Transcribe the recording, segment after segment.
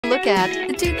look at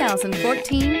the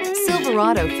 2014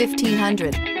 Silverado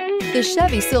 1500. The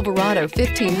Chevy Silverado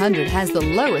 1500 has the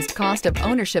lowest cost of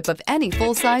ownership of any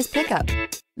full-size pickup.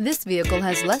 This vehicle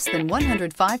has less than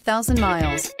 105,000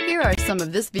 miles. Here are some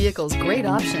of this vehicle's great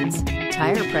options: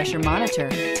 tire pressure monitor,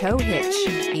 tow hitch,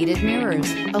 heated mirrors,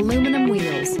 aluminum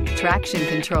wheels, traction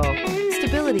control,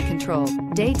 stability control,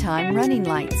 daytime running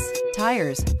lights,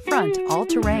 tires, front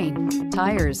all-terrain,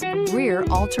 tires, rear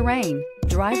all-terrain,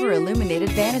 driver illuminated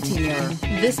vanity mirror.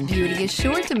 This beauty is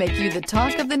sure to make you the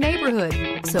talk of the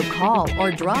neighborhood. So call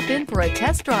or drop in for a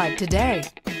test drive today.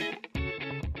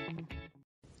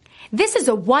 This is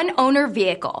a one-owner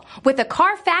vehicle with a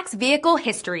Carfax Vehicle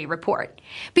History Report.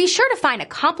 Be sure to find a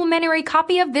complimentary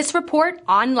copy of this report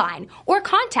online or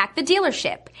contact the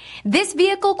dealership. This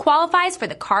vehicle qualifies for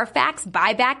the Carfax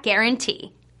Buyback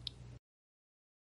Guarantee.